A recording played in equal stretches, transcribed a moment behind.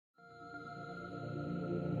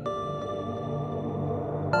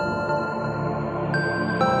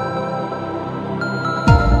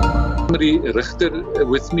Marie Richter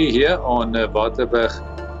with me here on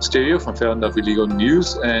Waterberg Stereo from Vrydag Legal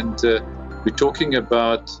News, and we're talking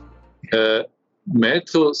about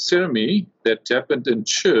marital ceremony that happened in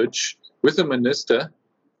church with the minister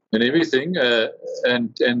and everything,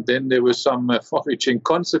 and then there were some far-reaching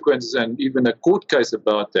consequences and even a court case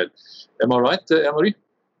about that. Am I right, Anne-Marie?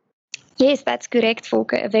 Yes, that's correct,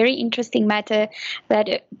 Volker. A very interesting matter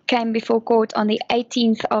that came before court on the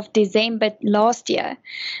 18th of December last year.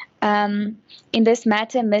 In this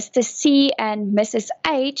matter, Mr. C and Mrs.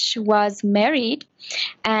 H was married,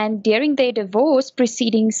 and during their divorce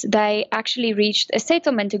proceedings, they actually reached a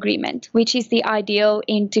settlement agreement, which is the ideal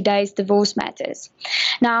in today's divorce matters.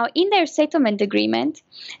 Now, in their settlement agreement,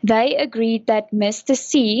 they agreed that Mr.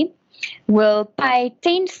 C will pay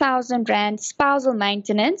 10,000 Rand spousal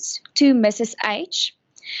maintenance to Mrs. H.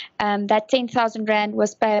 That 10,000 Rand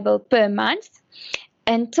was payable per month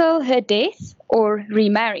until her death or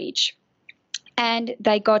remarriage. And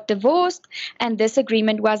they got divorced, and this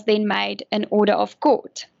agreement was then made an order of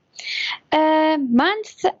court. A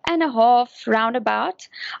month and a half roundabout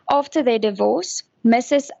after their divorce,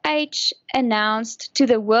 Mrs. H announced to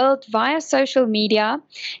the world via social media,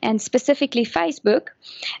 and specifically Facebook,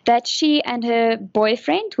 that she and her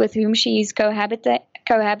boyfriend, with whom she is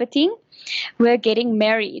cohabiting, were getting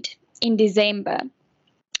married in December,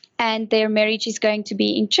 and their marriage is going to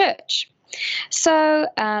be in church. So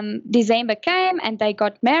December came and they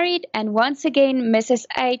got married, and once again Mrs.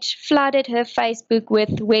 H flooded her Facebook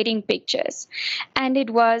with wedding pictures, and it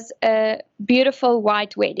was a beautiful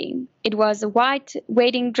white wedding. It was a white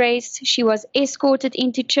wedding dress. She was escorted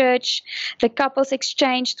into church. The couples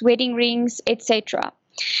exchanged wedding rings, etc.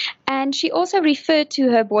 And she also referred to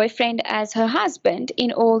her boyfriend as her husband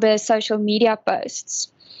in all the social media posts.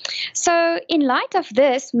 So in light of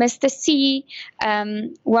this, Mr. C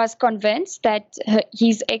was convinced that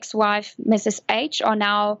his ex-wife, Mrs. H, are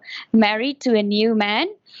now married to a new man,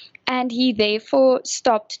 and he therefore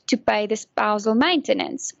stopped to pay the spousal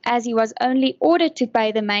maintenance, as he was only ordered to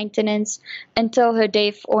pay the maintenance until her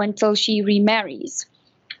death or until she remarries.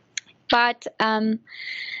 But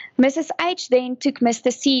Mrs. H then took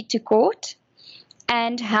Mr. C to court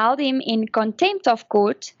and held him in contempt of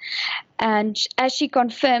court, and as she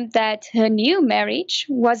confirmed that her new marriage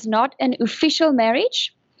was not an official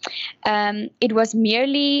marriage, it was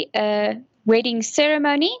merely a wedding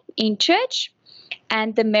ceremony in church,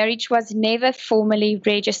 and the marriage was never formally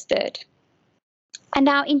registered. And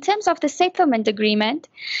now, in terms of the settlement agreement,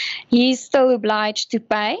 he is still obliged to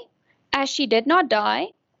pay, as she did not die,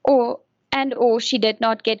 or she did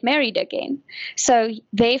not get married again. So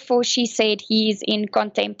therefore, she said he is in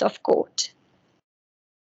contempt of court.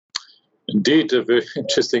 Indeed, a very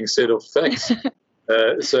interesting set of facts.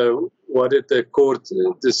 So what did the court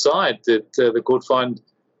decide? Did the court find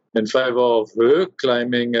in favor of her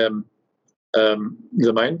claiming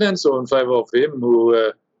the maintenance, or in favor of him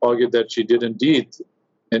who argued that she did indeed,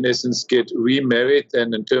 in essence, get remarried,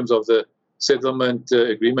 and in terms of the settlement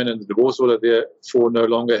agreement and the divorce order, therefore no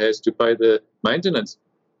longer has to pay the maintenance?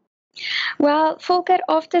 Well, Volker,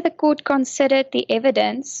 after the court considered the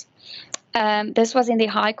evidence, this was in the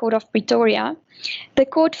High Court of Pretoria, the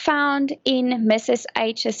court found in Mrs.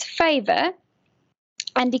 H's favor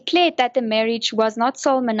and declared that the marriage was not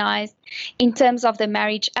solemnized in terms of the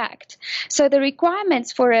Marriage Act. So the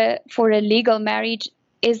requirements for a legal marriage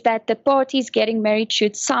is that the parties getting married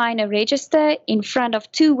should sign a register in front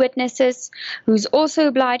of two witnesses, who's also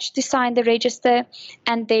obliged to sign the register,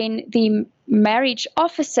 and then the marriage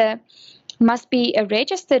officer must be a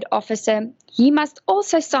registered officer. He must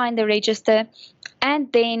also sign the register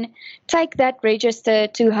and then take that register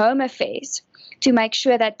to Home Affairs to make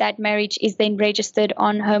sure that that marriage is then registered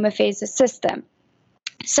on Home Affairs' system.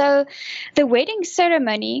 So the wedding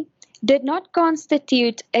ceremony did not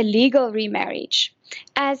constitute a legal remarriage.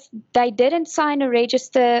 As they didn't sign a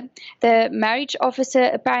register, the marriage officer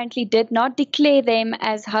apparently did not declare them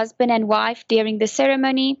as husband and wife during the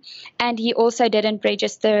ceremony, and he also didn't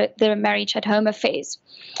register the marriage at Home Affairs.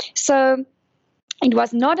 So it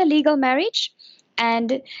was not a legal marriage,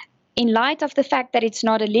 and in light of the fact that it's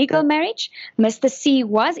not a legal marriage, Mr. C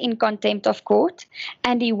was in contempt of court,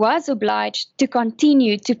 and he was obliged to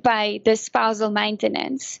continue to pay the spousal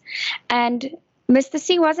maintenance. And Mr.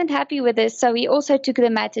 C wasn't happy with this, so he also took the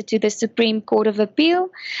matter to the Supreme Court of Appeal.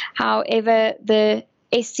 However, the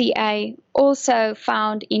SCA also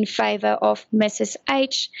found in favor of Mrs.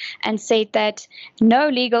 H and said that no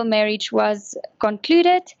legal marriage was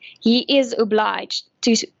concluded. He is obliged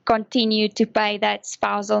to continue to pay that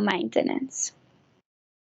spousal maintenance.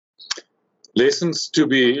 Lessons to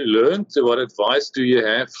be learned. What advice do you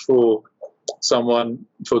have for someone,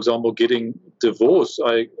 for example, getting divorced,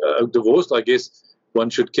 I guess one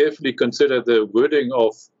should carefully consider the wording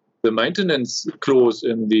of the maintenance clause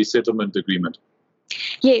in the settlement agreement.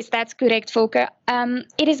 Yes, that's correct, Volker.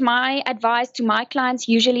 It is my advice to my clients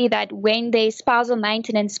usually that when there's spousal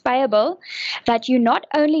maintenance payable, that you not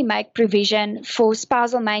only make provision for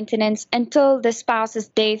spousal maintenance until the spouse's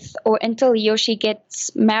death or until he or she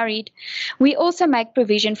gets married, we also make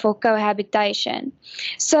provision for cohabitation.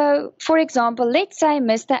 So, for example, let's say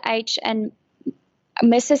Mr. H and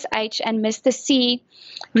Mrs. H and Mr. C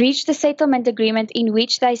reached a settlement agreement in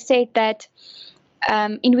which they said that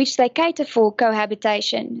in which they cater for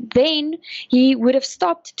cohabitation. Then he would have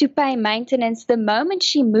stopped to pay maintenance the moment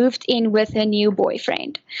she moved in with her new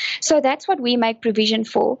boyfriend. So that's what we make provision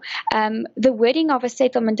for. The wording of a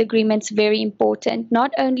settlement agreement is very important.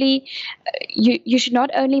 Not only you should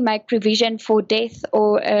not only make provision for death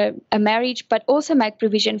or a marriage, but also make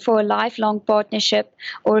provision for a lifelong partnership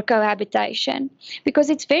or cohabitation,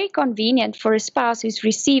 because it's very convenient for a spouse who's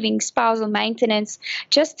receiving spousal maintenance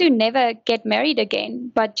just to never get married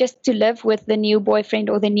again, but just to live with the new boyfriend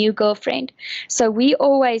or the new girlfriend. So we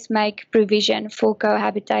always make provision for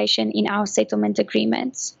cohabitation in our settlement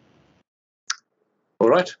agreements. All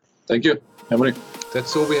right. Thank you, Emily.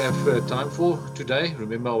 That's all we have time for today.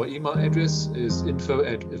 Remember, our email address is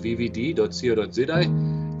info@vvd.co.za.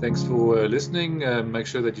 Thanks for listening. Make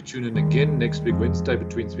sure that you tune in again next week, Wednesday,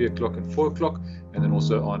 between 3 o'clock and 4 o'clock, and then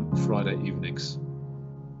also on Friday evenings.